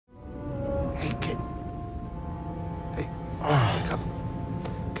Hey, kid. Hey, wake up.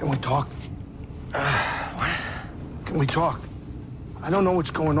 Can we talk? What? Can we talk? I don't know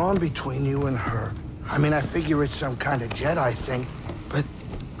what's going on between you and her. I mean, I figure it's some kind of Jedi thing, but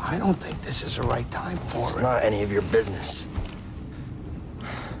I don't think this is the right time for it. It's not any of your business.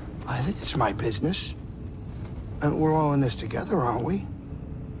 I think it's my business. And we're all in this together, aren't we?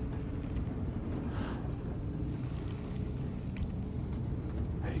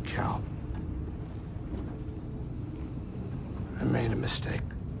 Hey, Cal. I made a mistake.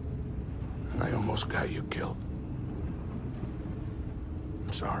 And I almost got you killed.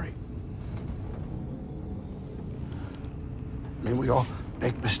 I'm sorry. I mean, we all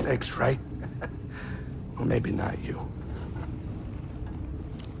make mistakes, right? Well, maybe not you.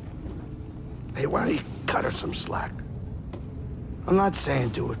 Hey, why don't you cut her some slack? I'm not saying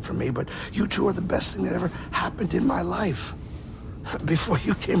do it for me, but you two are the best thing that ever happened in my life. Before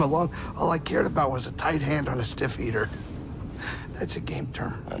you came along, all I cared about was a tight hand on a stiff eater. That's a game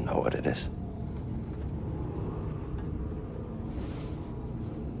term. I know what it is.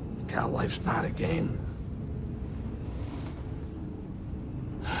 Cal, life's not a game.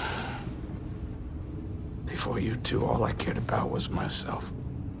 Before you two, all I cared about was myself.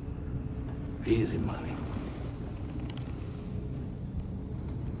 Easy money.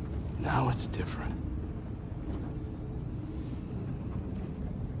 Now it's different.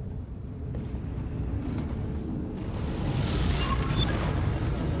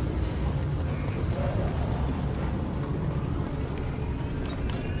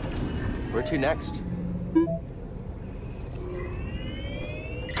 Where to next?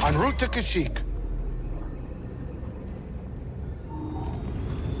 En route to Kashyyyk.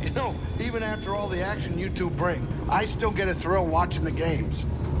 You know, even after all the action you two bring, I still get a thrill watching the games.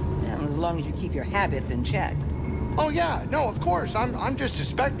 Yeah, as long as you keep your habits in check. Oh yeah, no, of course. I'm just a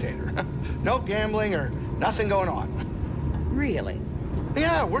spectator. No gambling or nothing going on. Really?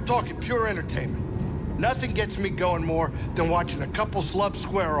 Yeah, we're talking pure entertainment. Nothing gets me going more than watching a couple slubs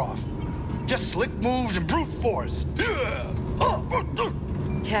square off. Just slick moves and brute force.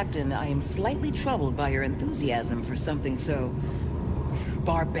 Captain, I am slightly troubled by your enthusiasm for something so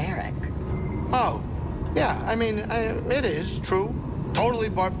barbaric. Oh, yeah, I mean, it is true. Totally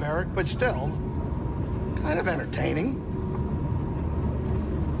barbaric, but still kind of entertaining.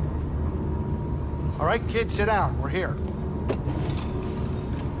 All right, kids, sit down. We're here.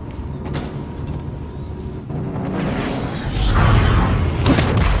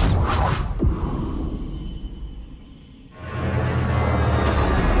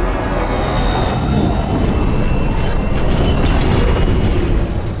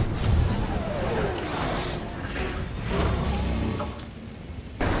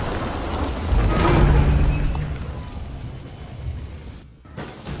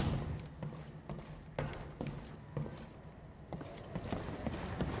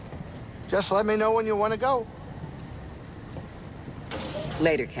 Just let me know when you want to go.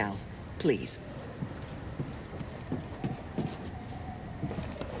 Later, Cal. Please.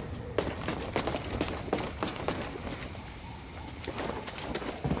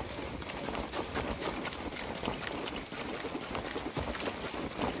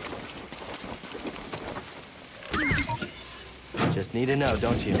 Just need to know,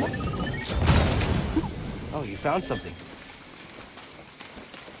 don't you? Oh, you found something.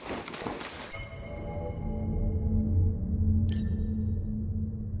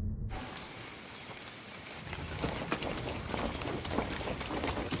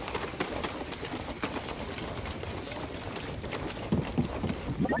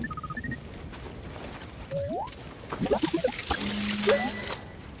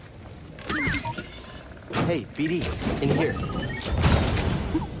 Hey, BD, in here.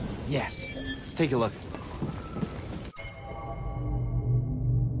 Yes, let's take a look.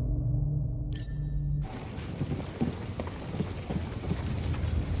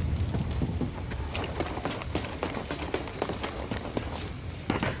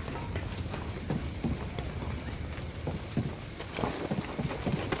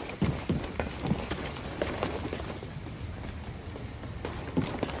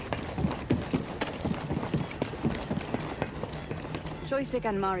 Joystick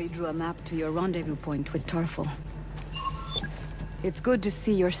and Mari drew a map to your rendezvous point with Tarful. It's good to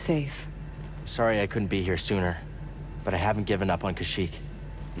see you're safe. Sorry I couldn't be here sooner, but I haven't given up on Kashyyyk.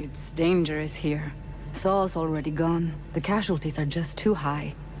 It's dangerous here. Saul's already gone. The casualties are just too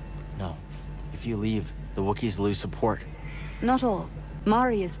high. No. If you leave, the Wookiees lose support. Not all.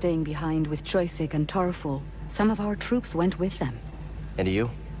 Mari is staying behind with Joystick and Tarful. Some of our troops went with them. And you?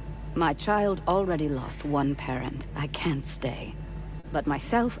 My child already lost one parent. I can't stay. But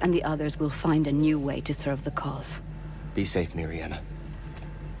myself and the others will find a new way to serve the cause. Be safe, Mariana.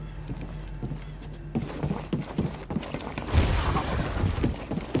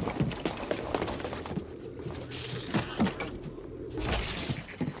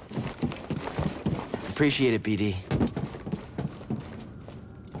 Appreciate it, BD.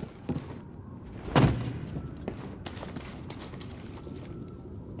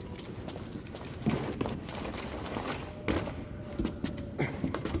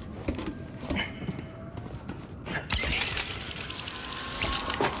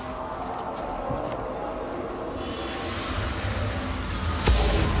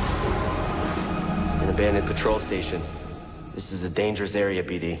 An abandoned patrol station. This is a dangerous area,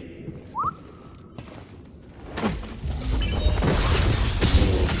 BD.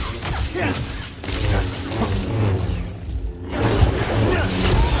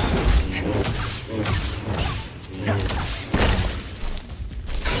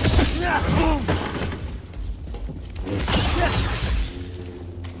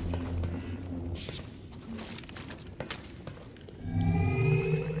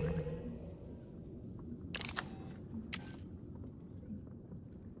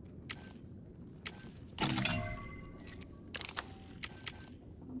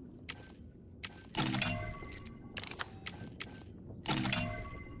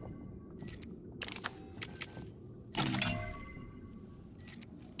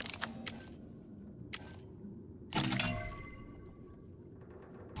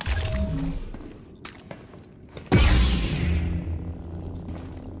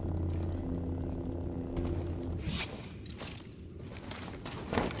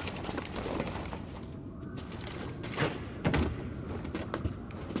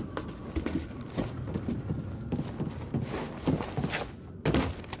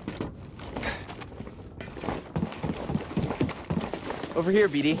 Over here,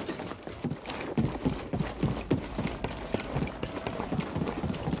 BD.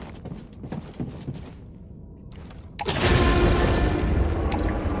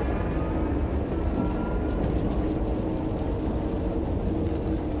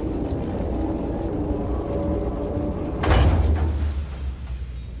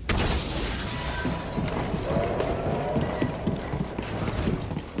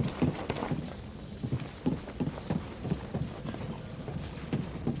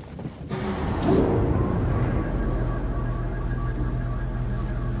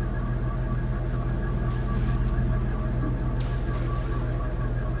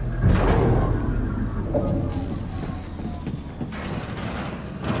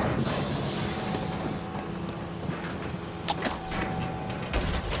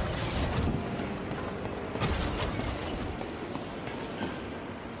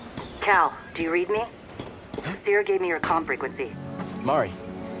 Cal, do you read me? Sierra gave me your comm frequency. Mari,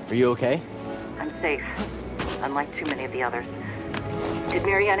 are you okay? I'm safe, unlike too many of the others. Did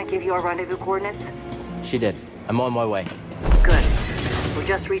Mariana give you our rendezvous coordinates? She did. I'm on my way. Good. We're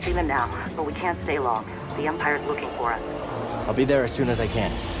just reaching them now, but we can't stay long. The Empire's looking for us. I'll be there as soon as I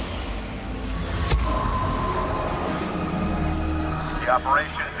can. The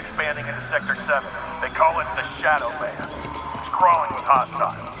operation is expanding into Sector 7. They call it the Shadow Band. It's crawling with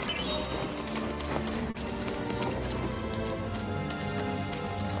hostiles.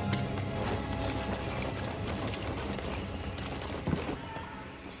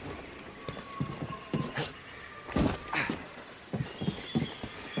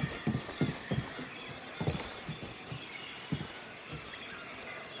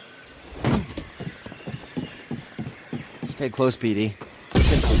 Stay close, BD.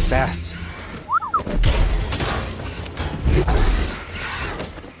 It's so fast.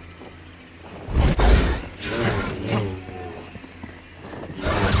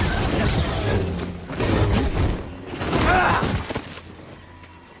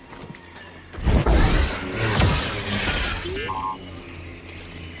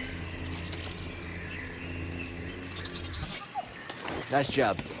 Nice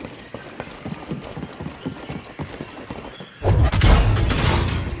job.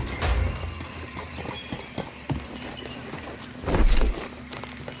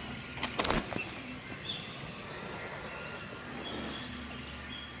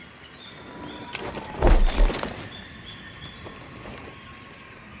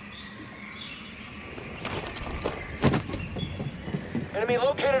 Enemy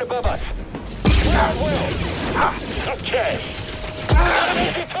located above us. Well. Okay.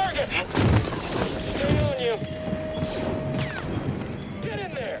 Enemy target. Stay on you. Get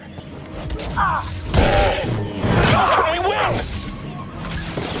in there. We win.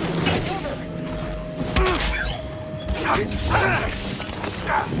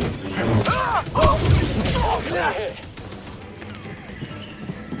 Good hit.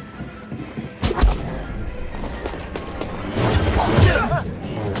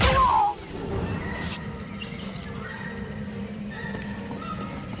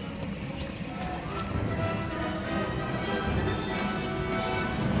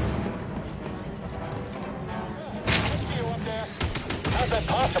 How's that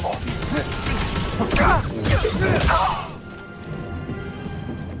possible?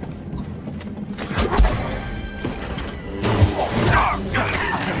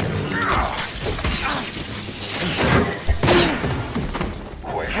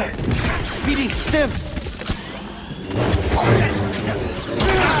 BD, stim!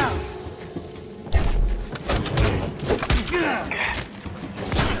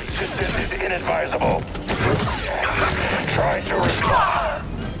 This is inadvisable. Try to respond.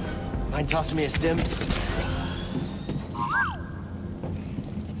 Mind tossing me a stim?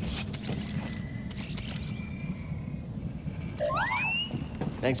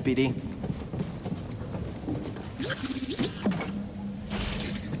 Thanks, BD.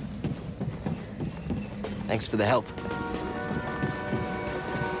 Thanks for the help.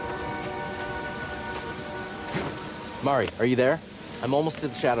 Mari, are you there? I'm almost to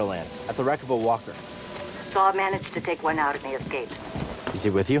the Shadowlands, at the wreck of a walker. Saw managed to take one out and they escaped. Is he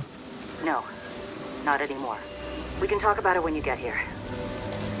with you? No, not anymore. We can talk about it when you get here.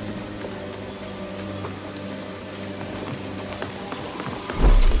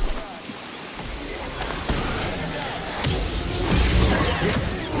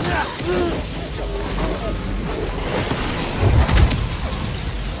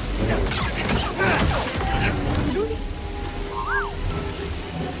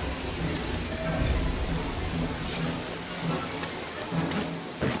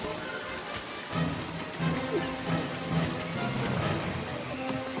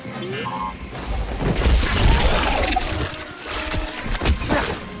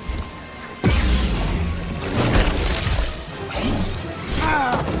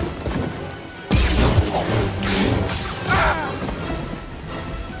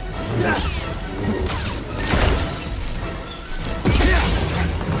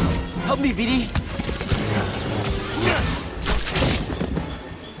 Help me, BD!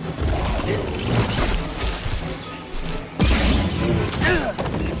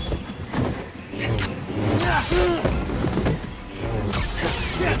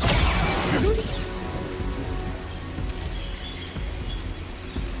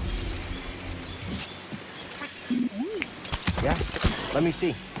 Yeah? Let me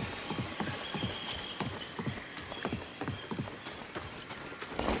see.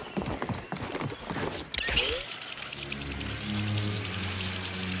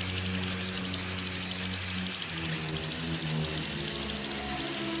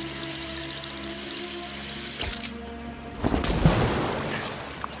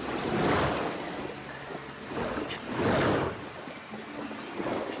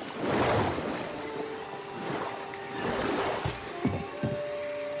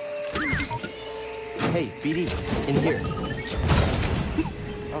 Hey, BD, in here.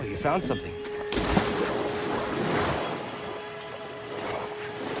 Oh, you found something.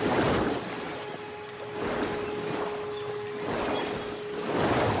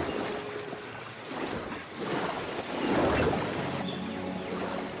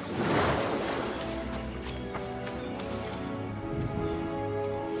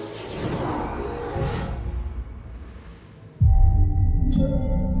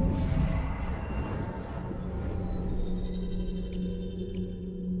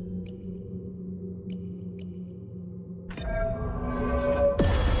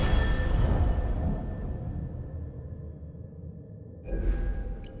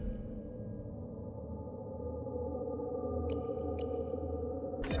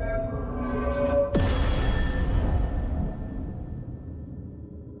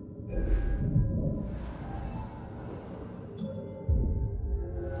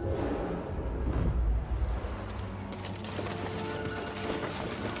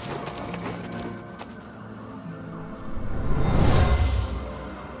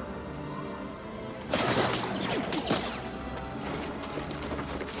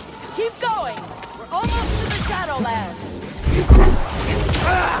 Keep going! We're almost to the Shadowlands!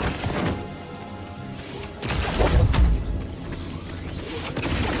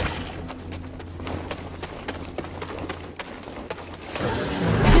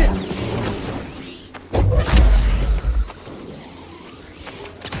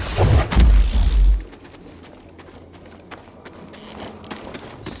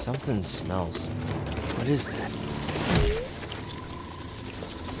 Something smells. What is that?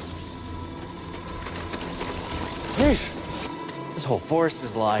 This whole forest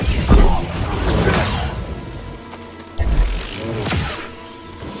is lying.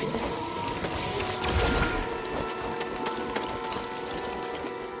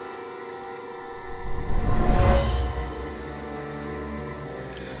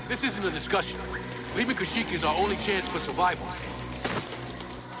 This isn't a discussion. Leaving Kashyyyk is our only chance for survival.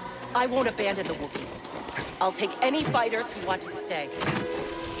 I won't abandon the Wookiees. I'll take any fighters who want to stay.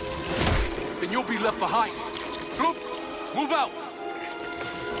 Then you'll be left behind. Troops, move out!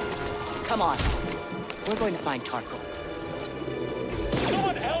 Come on. We're going to find Tarful.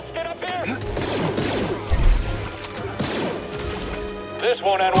 Someone else get up here! This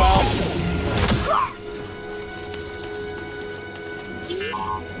won't end well.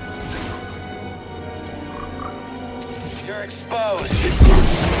 You're exposed.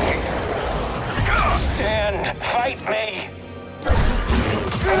 Stand, fight me.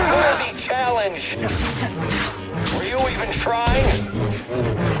 Worthy challenge. Were you even trying?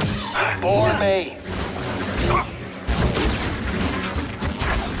 Bore me.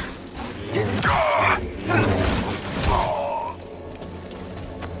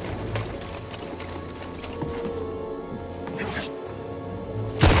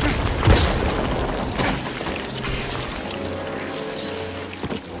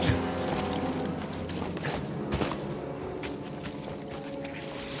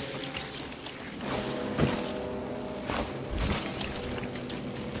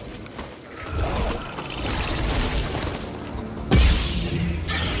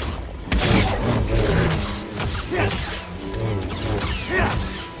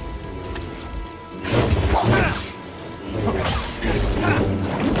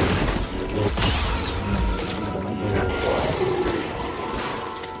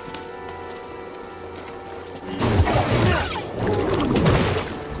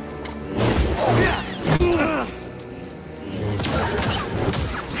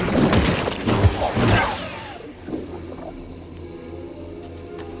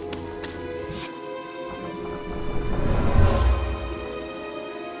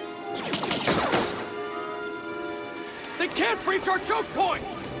 They can't breach our choke point!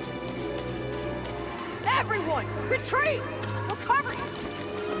 Everyone, retreat! We'll cover you!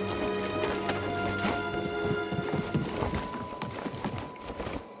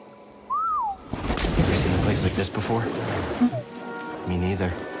 Ever seen a place like this before? Me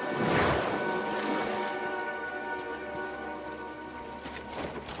neither.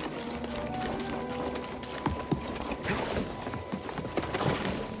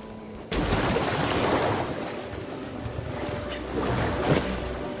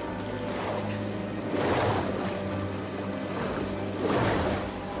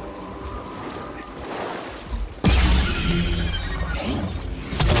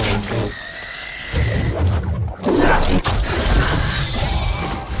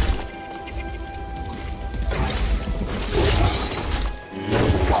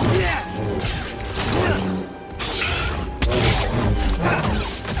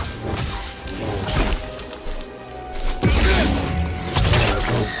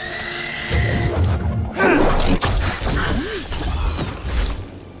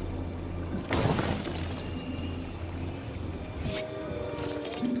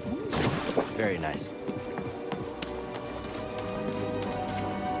 Very nice.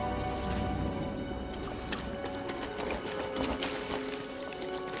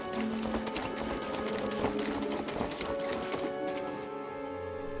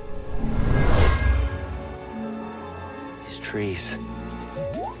 These trees.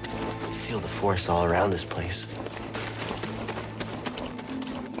 I feel the force all around this place.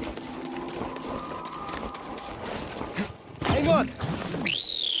 Hang on!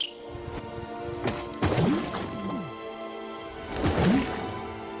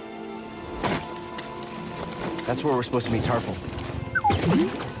 That's where we're supposed to meet Tarful.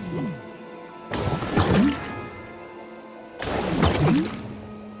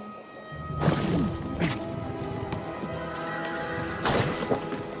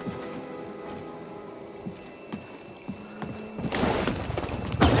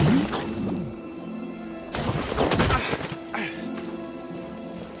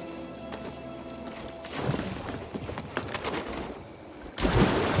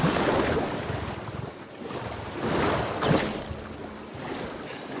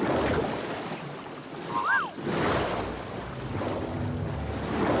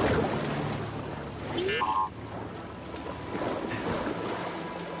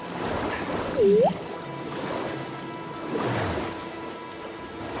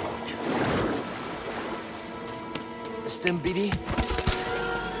 Stim BD?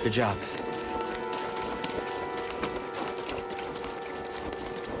 Good job.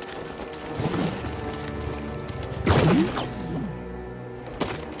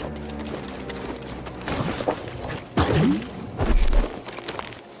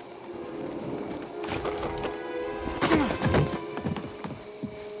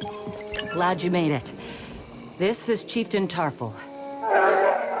 Glad you made it. This is Chieftain Tarful.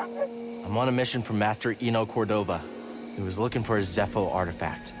 I'm on a mission from Master Eno Cordova. He was looking for a Zepho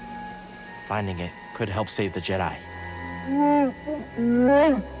artifact. Finding it could help save the Jedi.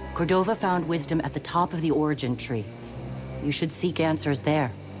 Cordova found wisdom at the top of the origin tree. You should seek answers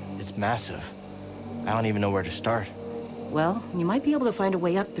there. It's massive. I don't even know where to start. Well, you might be able to find a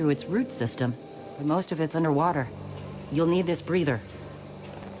way up through its root system, but most of it's underwater. You'll need this breather.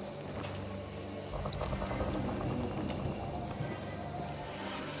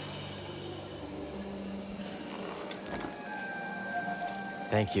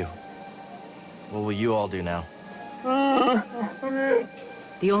 Thank you. What will you all do now?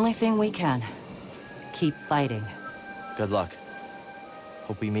 The only thing we can. Keep fighting. Good luck.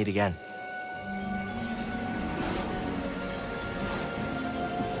 Hope we meet again.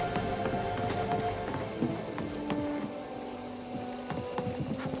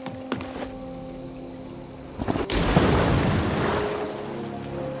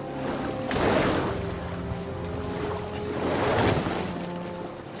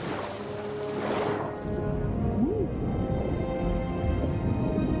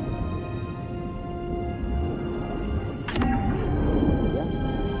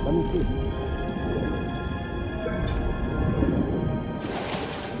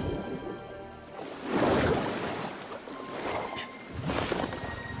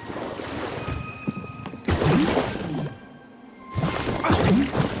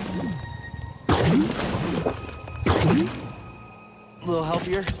 A little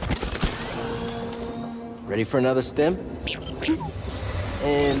healthier. Ready for another stim?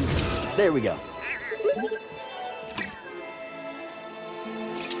 And there we go.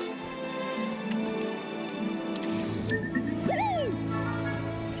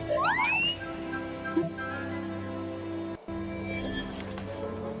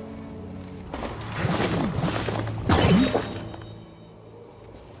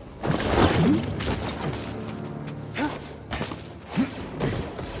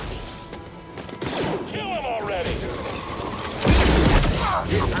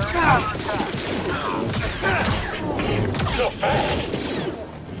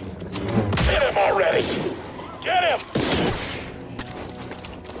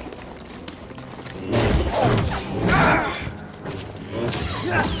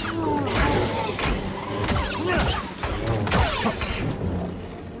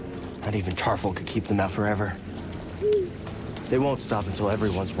 Not even Tarful could keep them out forever. They won't stop until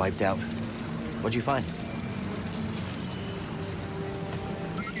everyone's wiped out. What'd you find?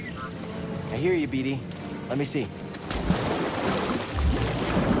 I hear you, BD. Let me see.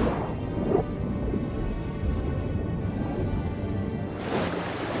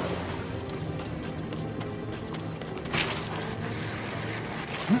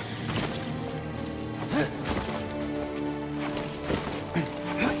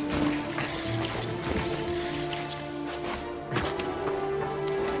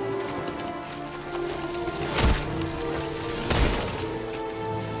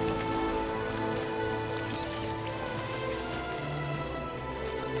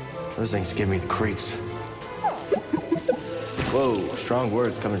 Those things give me the creeps. Whoa, strong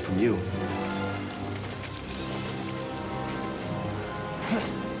words coming from you.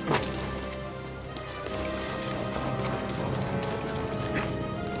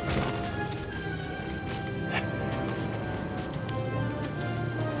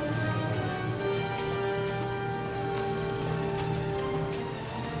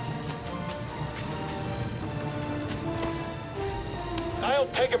 I'll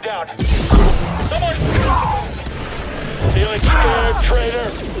take him down. Someone! Feeling scared,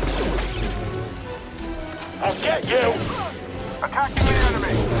 traitor? I'll get you! Attacking the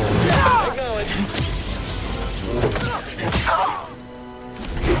enemy! Acknowledge.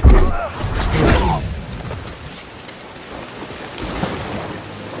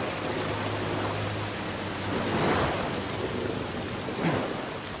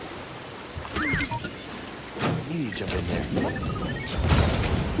 You jump in there.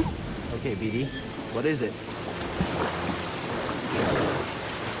 Okay, BD. What is it?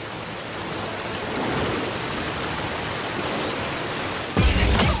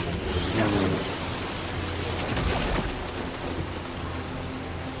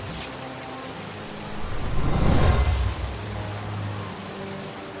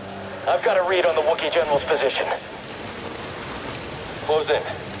 I've got a read on the Wookiee General's position. Close in.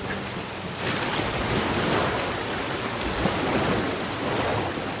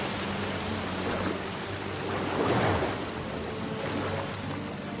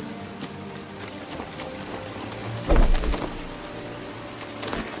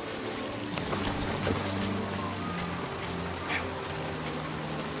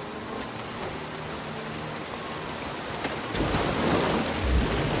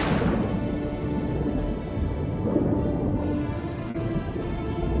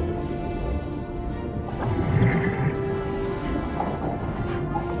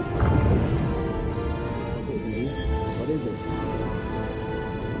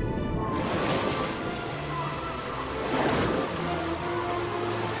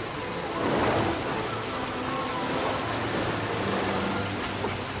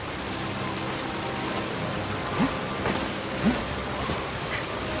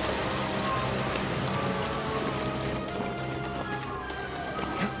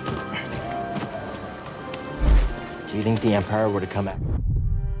 You think the Empire would have come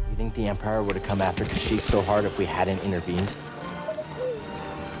after Kashyyyk so hard if we hadn't intervened?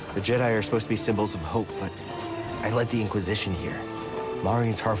 The Jedi are supposed to be symbols of hope, but I led the Inquisition here. Mari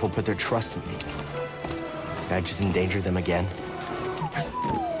and Tarful put their trust in me. Did I just endanger them again?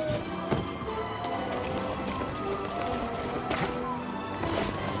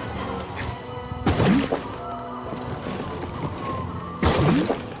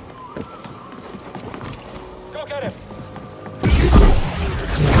 Go get him!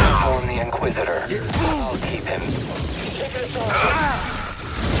 On the Inquisitor. I'll keep him. Take this on.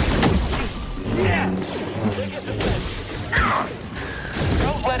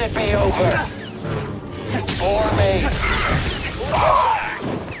 Don't let it be over. For me.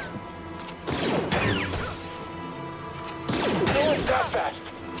 Doing that fast.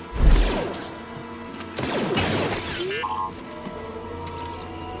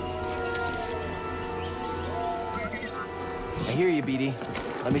 I hear you, BD.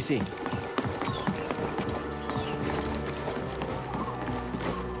 Let me see.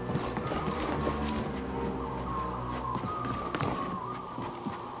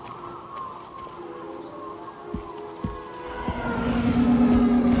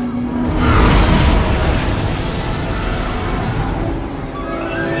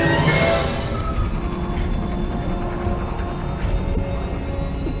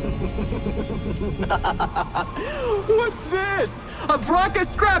 What's this? A Bracca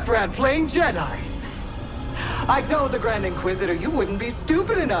scrap rat playing Jedi. I told the Grand Inquisitor you wouldn't be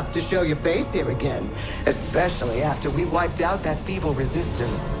stupid enough to show your face here again. Especially after we wiped out that feeble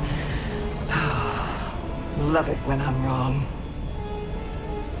resistance. Love it when I'm wrong.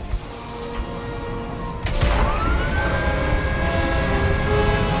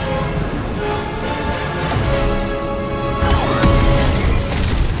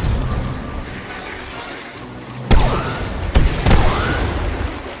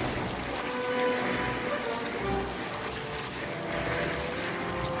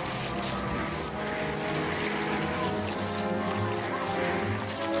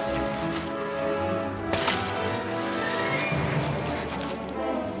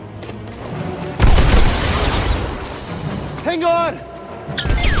 Hang on!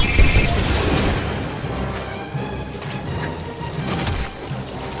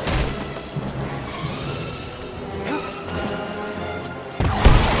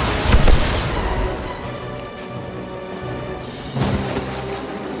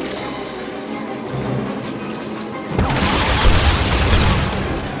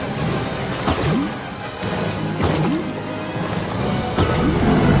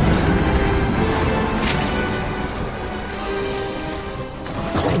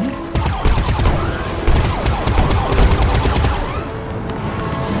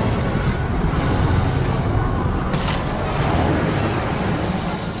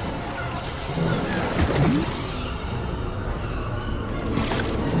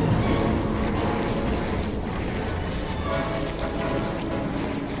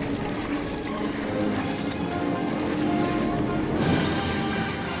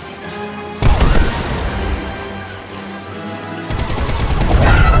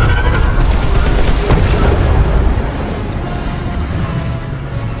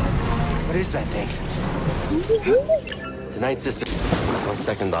 What is that thing? The Night Sister. On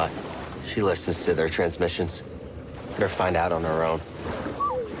second thought, she listens to their transmissions. Better find out on her own.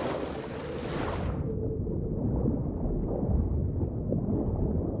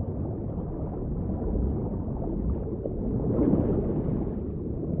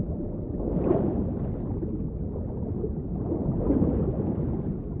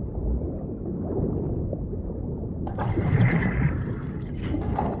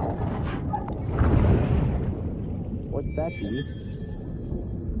 What's that, dude?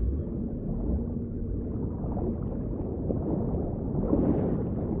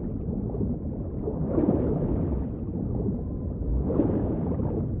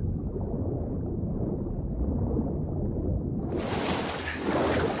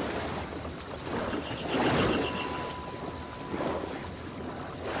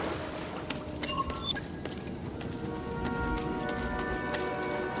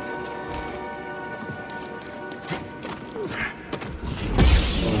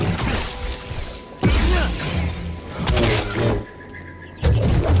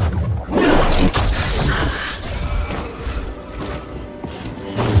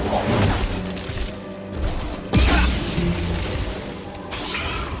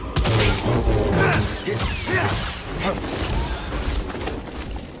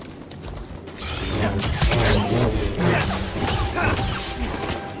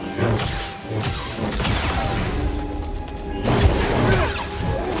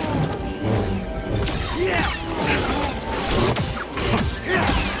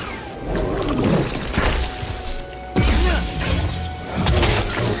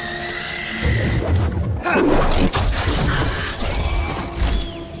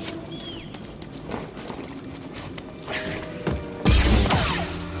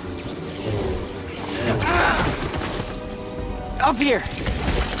 Up here!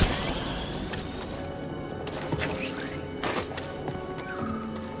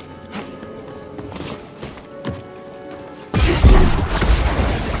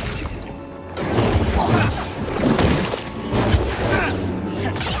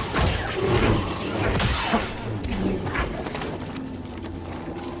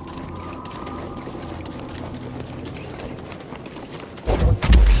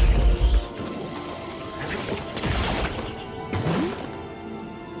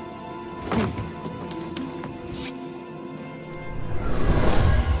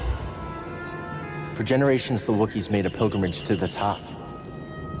 For generations, the Wookiees made a pilgrimage to the top.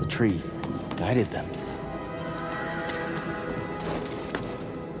 The tree guided them.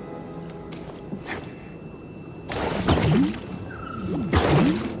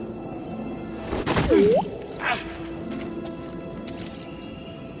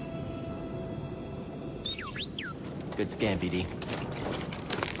 Good scan, BD.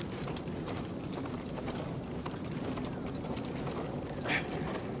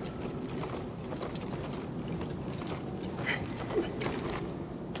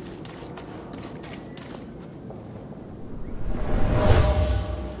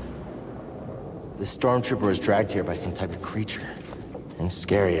 This stormtrooper was dragged here by some type of creature. And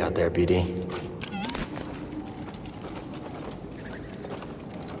scary out there, BD.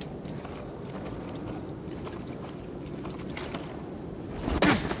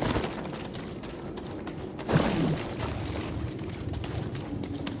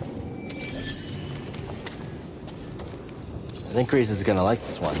 I think Grease is gonna like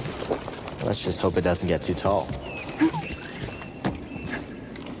this one. Let's just hope it doesn't get too tall.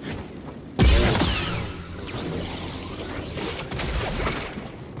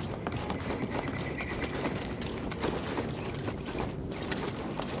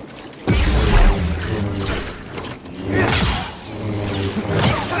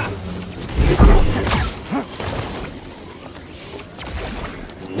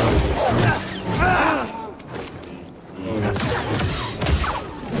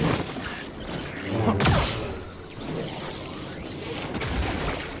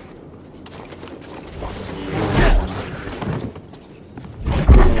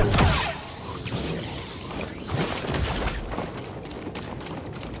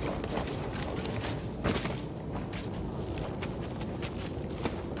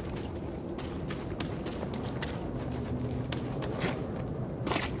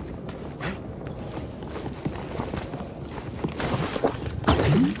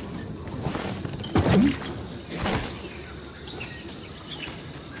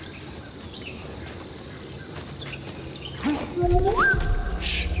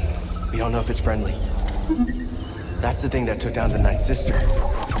 We don't know if it's friendly. That's the thing that took down the Night Sister.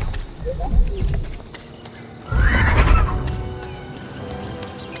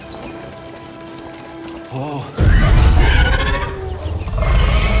 Whoa.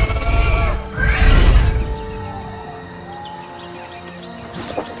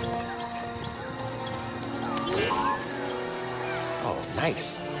 Oh,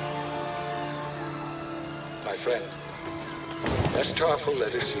 nice. My friend, as Tarful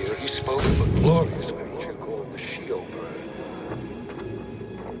led us here, he spoke of a glorious creature called the Shield Bird.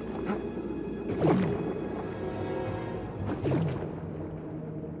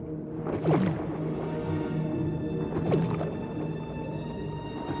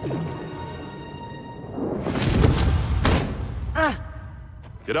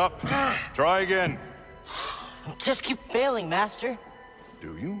 Get up. Try again. Just keep failing, Master.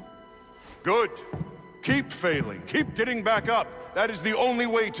 Do you? Good. Keep failing. Keep getting back up. That is the only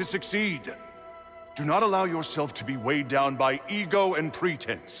way to succeed. Do not allow yourself to be weighed down by ego and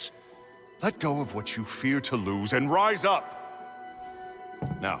pretense. Let go of what you fear to lose and rise up.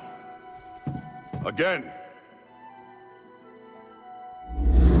 Now, again.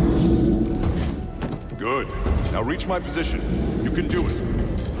 Good. Now reach my position. You can do it.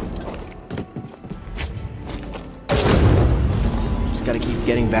 Just gotta keep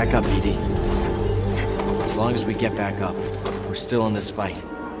getting back up, BD. As long as we get back up, we're still in this fight.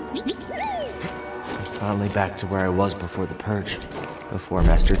 I'm finally back to where I was before the Purge. Before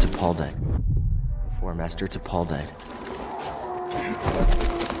Master T'Pol died. Before Master T'Pol died.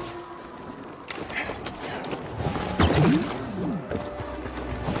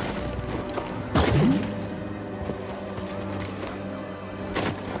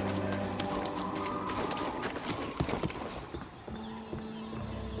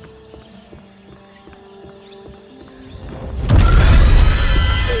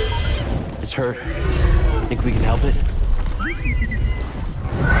 It's hurt. Think we can help it?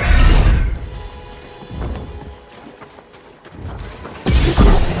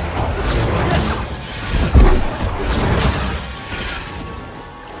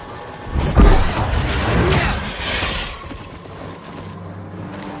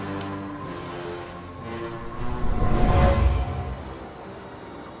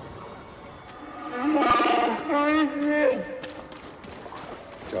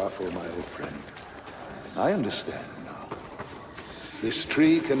 I understand now. This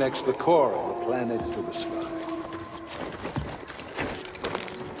tree connects the core of the planet to the sky.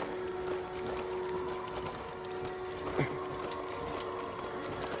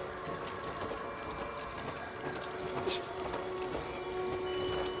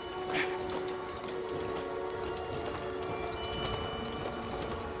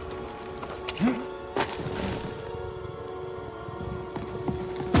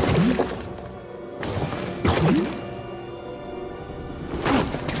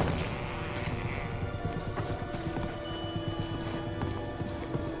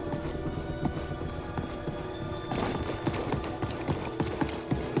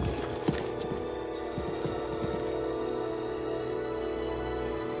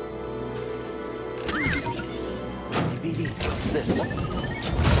 BD, what's this?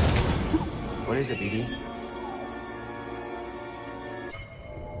 What is it, BD?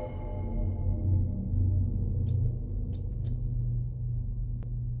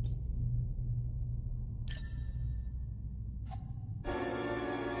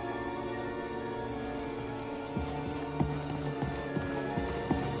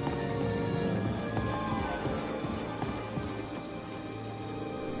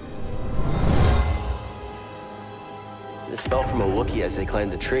 This fell from a Wookiee as they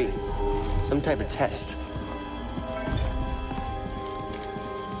climbed the tree. Some type of test.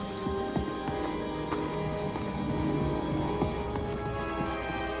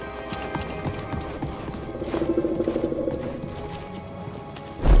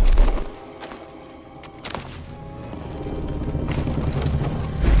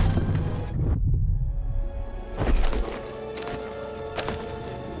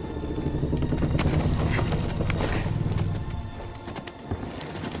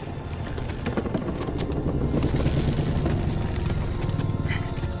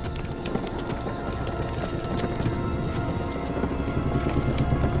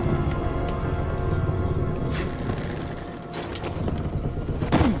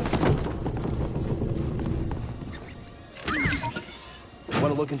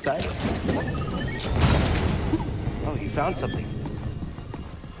 Want to look inside? Oh, you found something.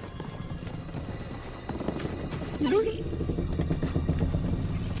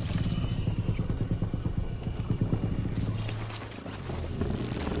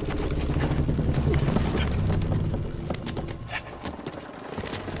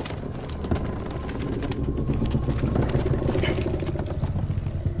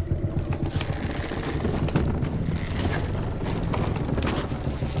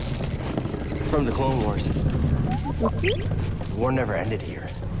 From the Clone Wars. The war never ended here.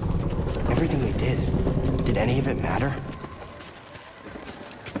 Everything we did any of it matter?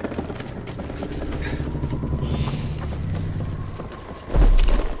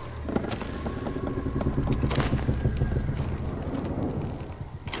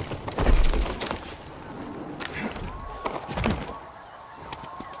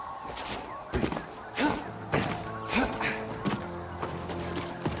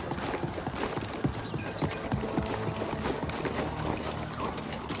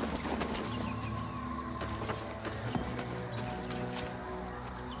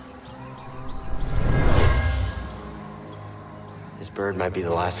 This bird might be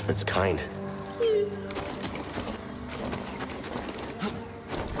the last of its kind.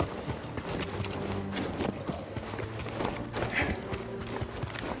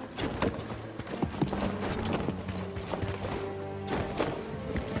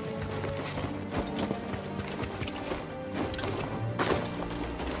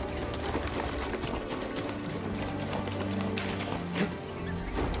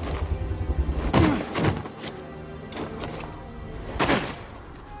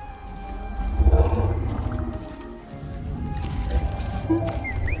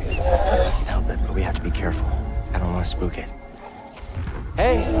 Spook it.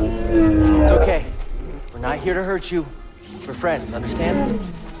 Hey! It's okay. We're not here to hurt you. We're friends, understand?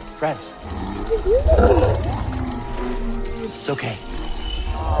 Friends. It's okay.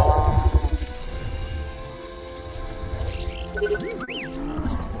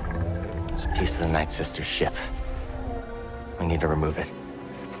 It's a piece of the Night Sister's ship. We need to remove it.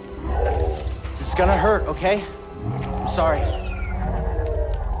 This is gonna hurt, okay? I'm sorry.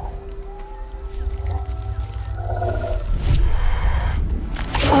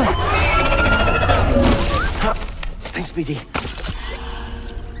 Thanks, BD.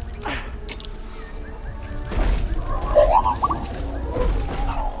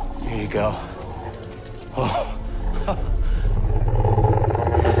 Here you go. Oh.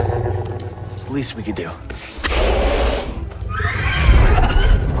 It's the least we could do.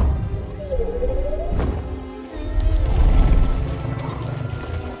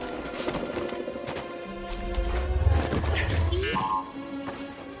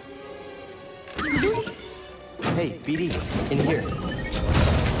 Hey, BD, in here.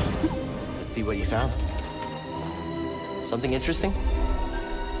 Let's see what you found. Something interesting?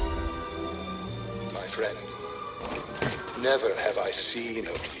 My friend, never have I seen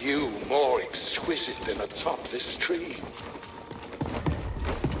a view more exquisite than atop this tree.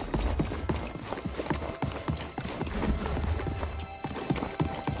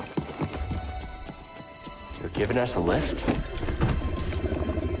 You're giving us a lift?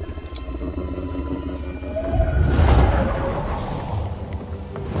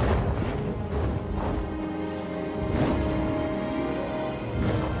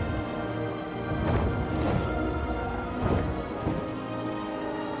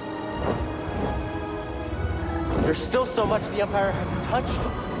 There's still so much the Empire hasn't touched.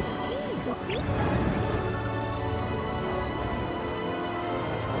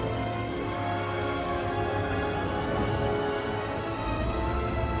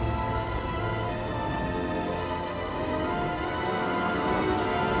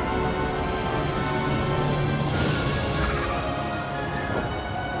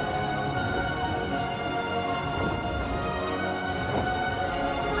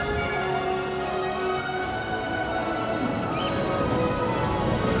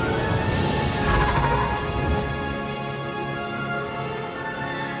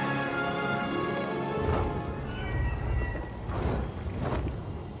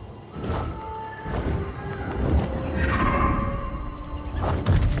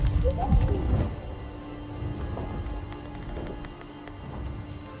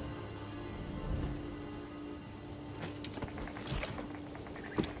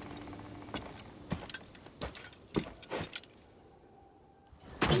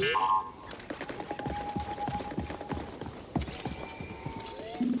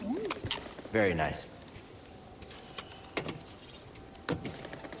 Very nice.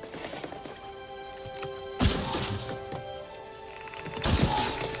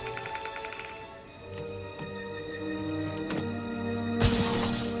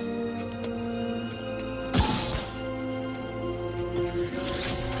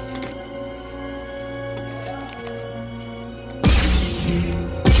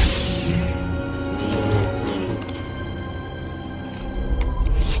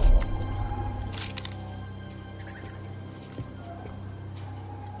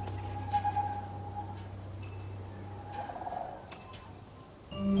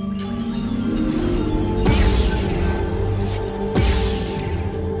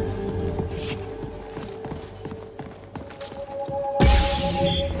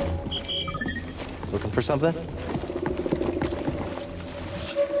 Looking for something?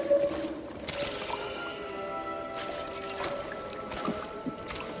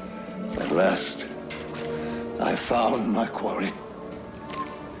 At last, I found my quarry.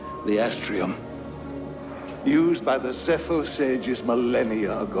 The Astrium, used by the Zepho sages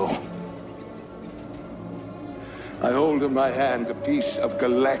millennia ago. I hold in my hand a piece of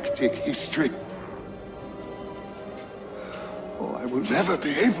galactic history. Oh, I will never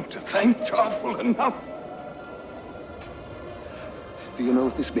be able to thank Tarful enough. Do you know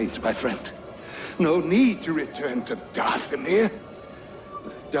what this means, my friend? No need to return to Dathomir.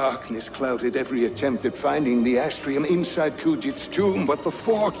 Darkness clouded every attempt at finding the Astrium inside Kujit's tomb, but the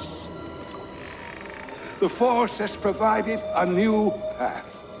Force has provided a new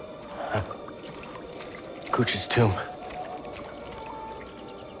path. Kujit's tomb.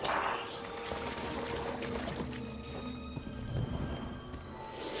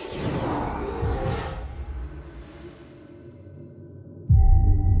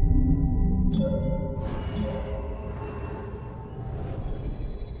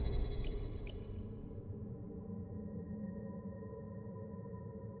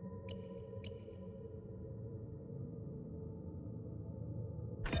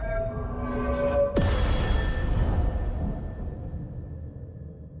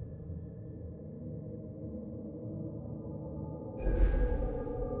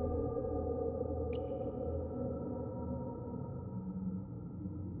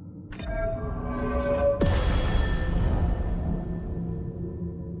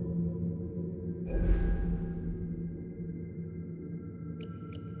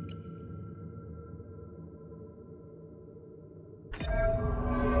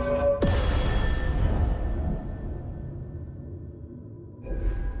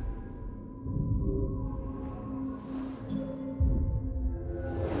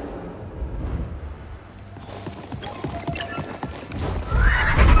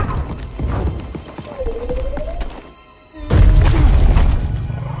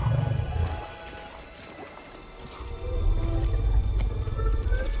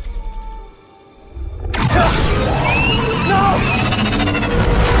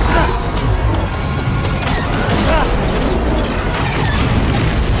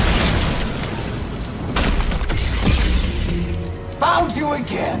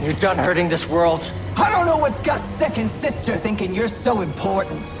 You're done hurting this world. I don't know what's got second sister thinking you're so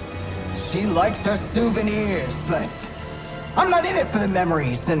important. She likes her souvenirs, but I'm not in it for the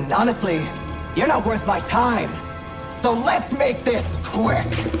memories, and honestly, you're not worth my time. So let's make this quick.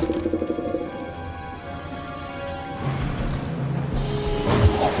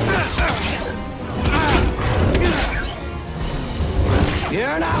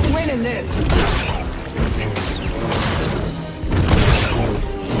 You're not winning this!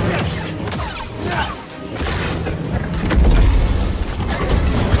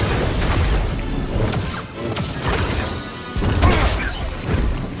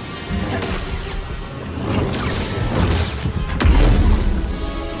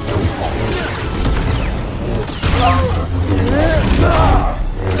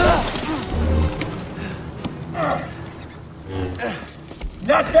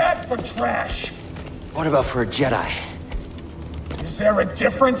 Not bad for trash. What about for a Jedi? Is there a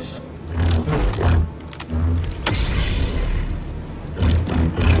difference?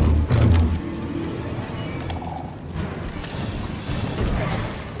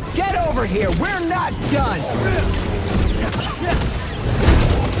 Get over here! We're not done!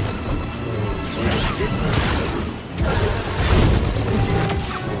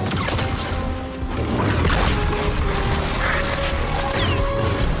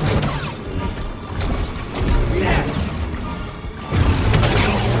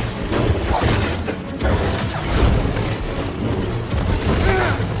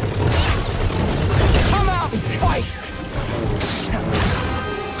 Come out and fight!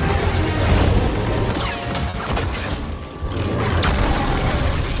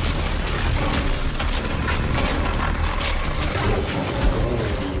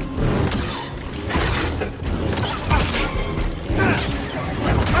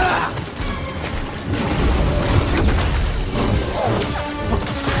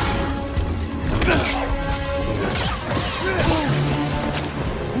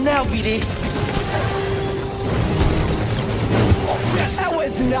 Now, BD. That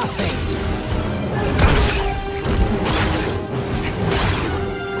was nothing!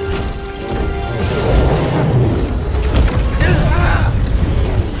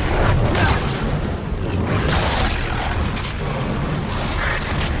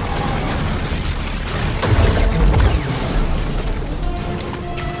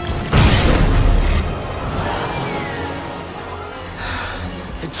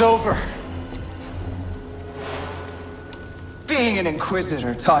 It's over. Being an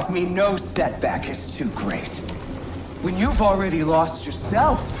Inquisitor taught me no setback is too great. When you've already lost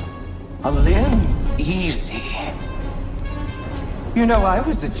yourself, a limb's easy. You know, I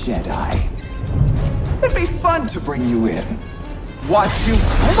was a Jedi. It'd be fun to bring you in. Watch you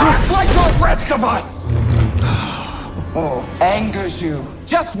crash like the rest of us! Oh, angers you.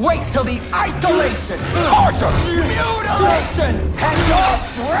 Just wait till the isolation, torture, mutilation, and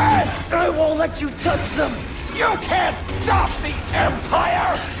your breath! I won't let you touch them. You can't stop the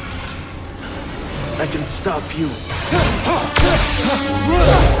Empire! I can stop you.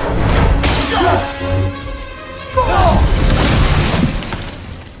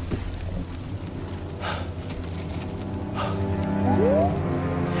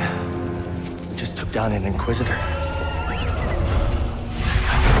 We just took down an Inquisitor.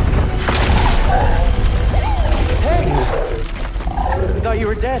 Hey! I thought you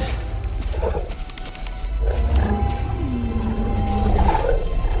were dead.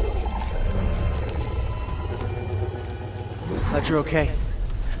 Glad you're okay.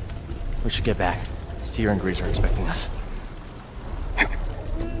 We should get back. Seer and Grease are expecting us.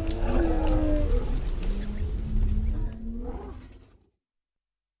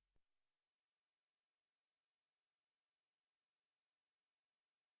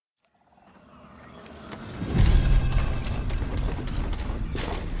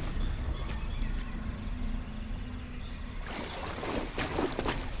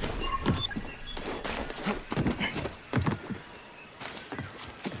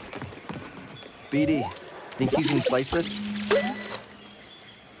 BD, think you can slice this?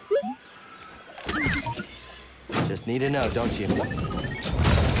 Just need to know, don't you?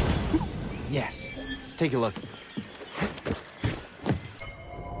 Yes. Let's take a look.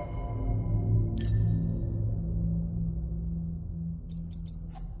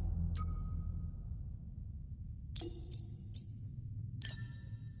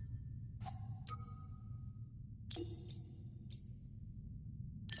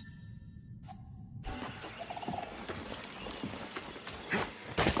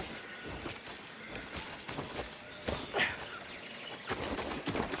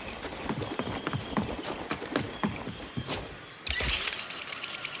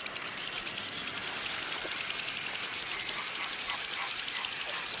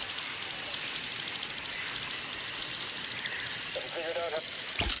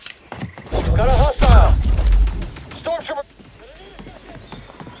 Got a hostile! Stormtrooper!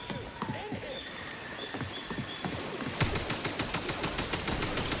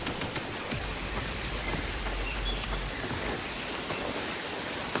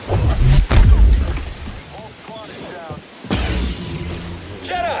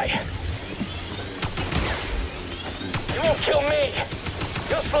 Jedi! You won't kill me!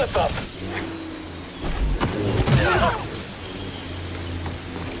 You'll slip up!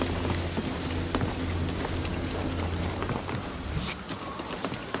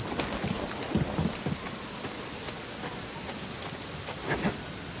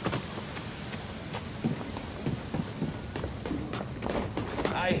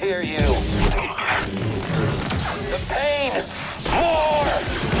 I hear you. The pain! More!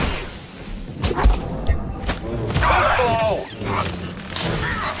 Slow!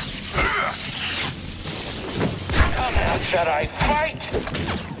 Come out, Jedi! Fight!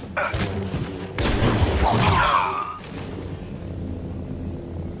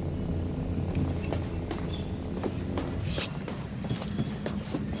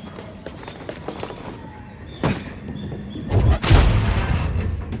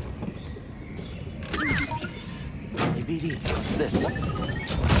 BD, what's this?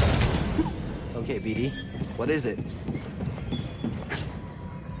 Okay, BD, what is it?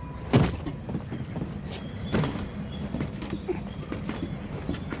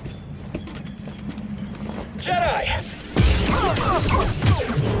 Jedi!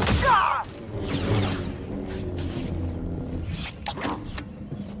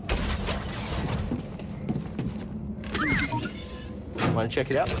 Want to check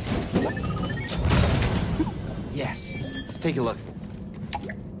it out? Yes. Let's take a look.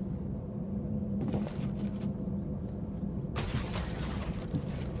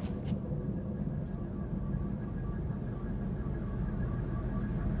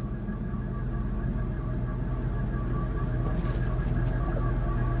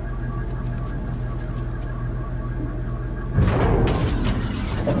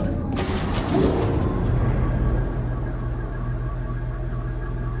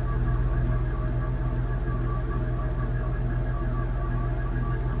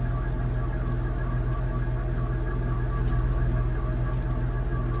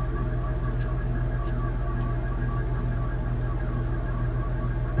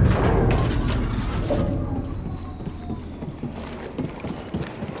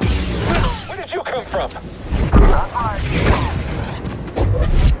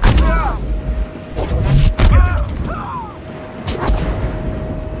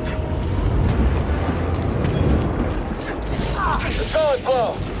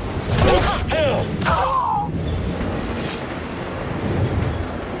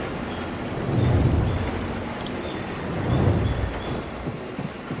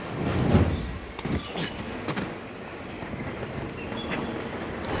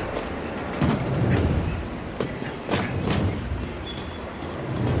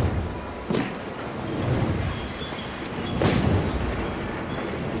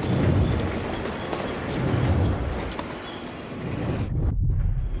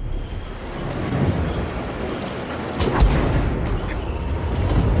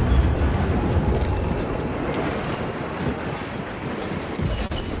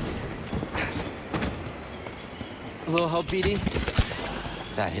 A little help, BD?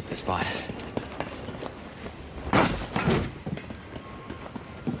 That hit the spot.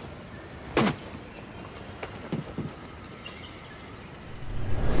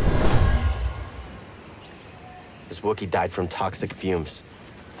 This Wookiee died from toxic fumes.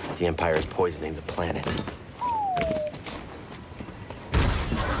 The Empire is poisoning the planet.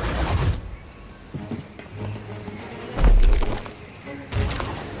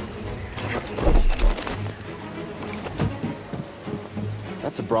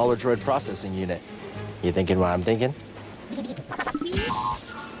 That's a Brawler Droid processing unit. You thinking what I'm thinking?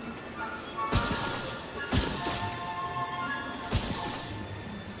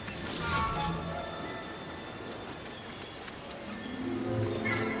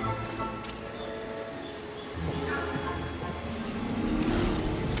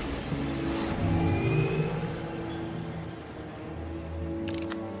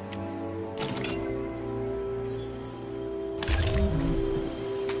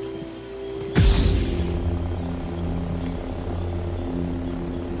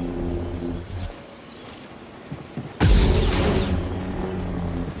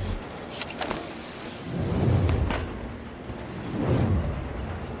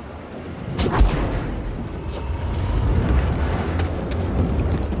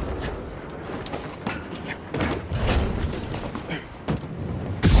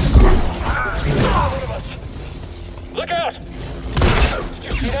 Look out! Did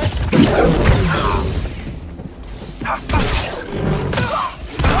you see that?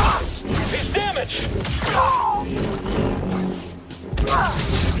 He's damaged!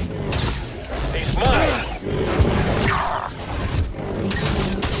 He's mine!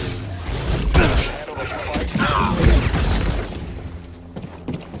 Handle the fight.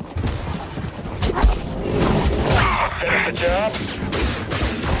 Finish the job.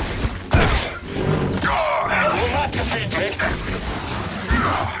 Will not defeat me.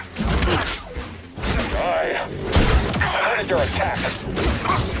 Die. Predator attack.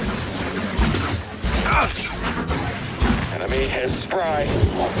 Enemy has spry.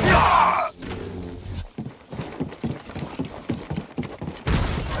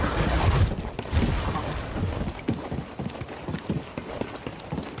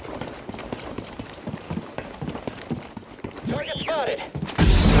 Target spotted.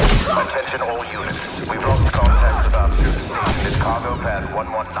 Attention all units. We've lost contact about to station cargo pad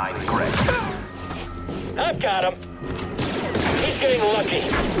 119 correct. I've got him. He's getting lucky.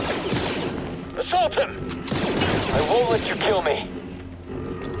 Assault him. I won't let you kill me.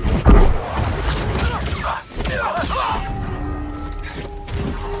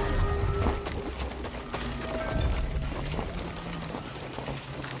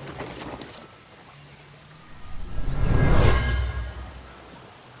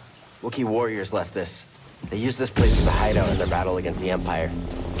 Wookiee warriors left this. They used this place as a hideout in their battle against the Empire.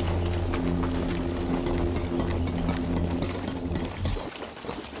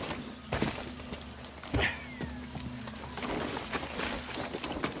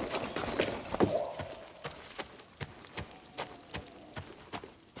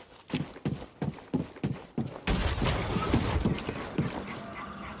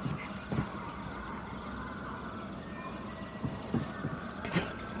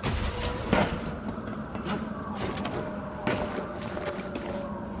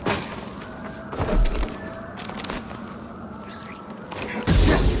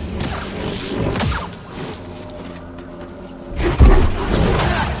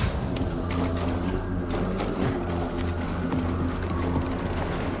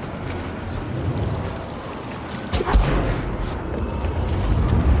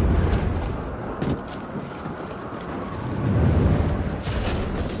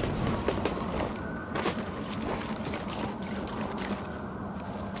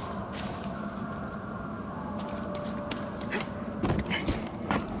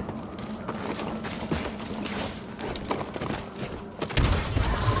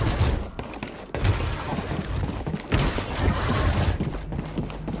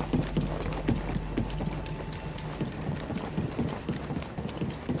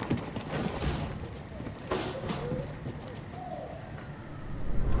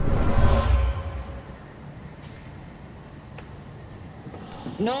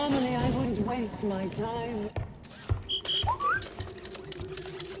 Normally, I wouldn't waste my time.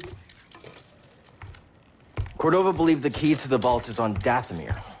 Cordova believed the key to the vault is on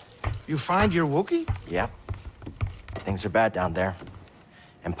Dathomir. You find your Wookiee? Yep. Things are bad down there.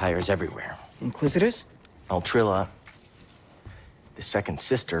 Empires everywhere. Inquisitors? Trilla, the second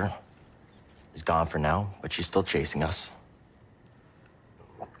sister, is gone for now, but she's still chasing us.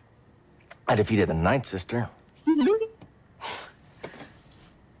 I defeated the ninth sister.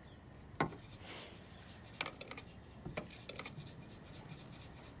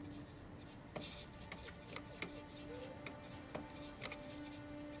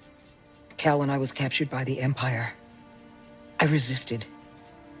 Cal, when I was captured by the Empire, I resisted.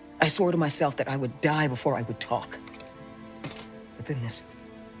 I swore to myself that I would die before I would talk. But then this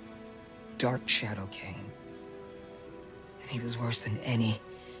dark shadow came. And he was worse than any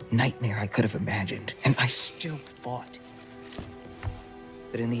nightmare I could have imagined. And I still fought.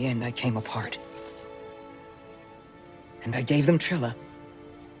 But in the end, I came apart. And I gave them Trilla.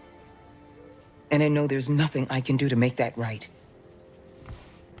 And I know there's nothing I can do to make that right.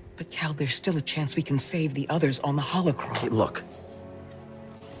 But Cal, there's still a chance we can save the others on the holocron. Okay, look.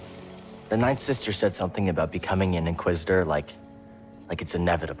 The ninth sister said something about becoming an Inquisitor like it's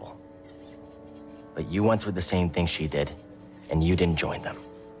inevitable. But you went through the same thing she did, and you didn't join them.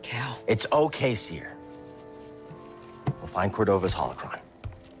 Cal. It's okay, Seer. We'll find Cordova's holocron.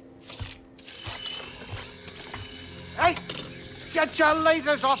 Hey! Get your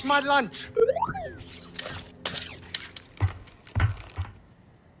lasers off my lunch!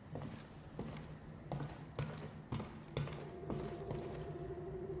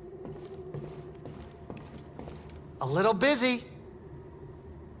 A little busy.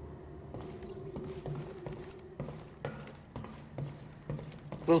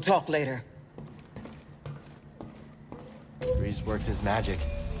 We'll talk later. memories worked as magic.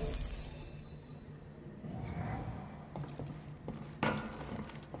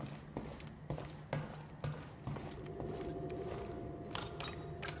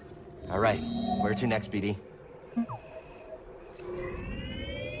 All right, where to next, BD?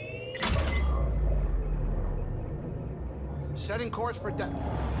 Setting course for Wait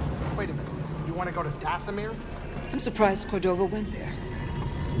a minute. You want to go to Dathomir? I'm surprised Cordova went there.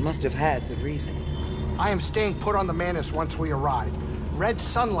 He must have had good reason. I am staying put on the Manus once we arrive. Red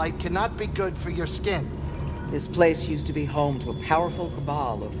sunlight cannot be good for your skin. This place used to be home to a powerful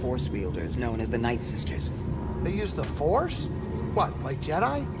cabal of Force wielders known as the Night Sisters. They use the Force? What, like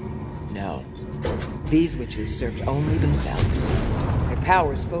Jedi? No. These witches served only themselves. Their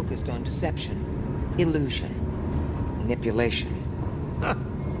powers focused on deception, illusion, manipulation. Huh.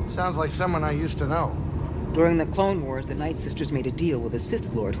 Sounds like someone I used to know. During the Clone Wars, the Night Sisters made a deal with a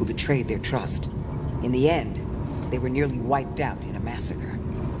Sith Lord who betrayed their trust. In the end, they were nearly wiped out in a massacre.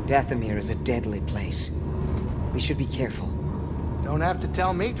 Dathomir is a deadly place. We should be careful. Don't have to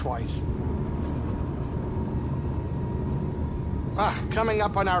tell me twice. Coming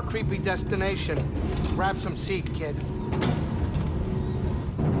up on our creepy destination. Grab some seat, kid.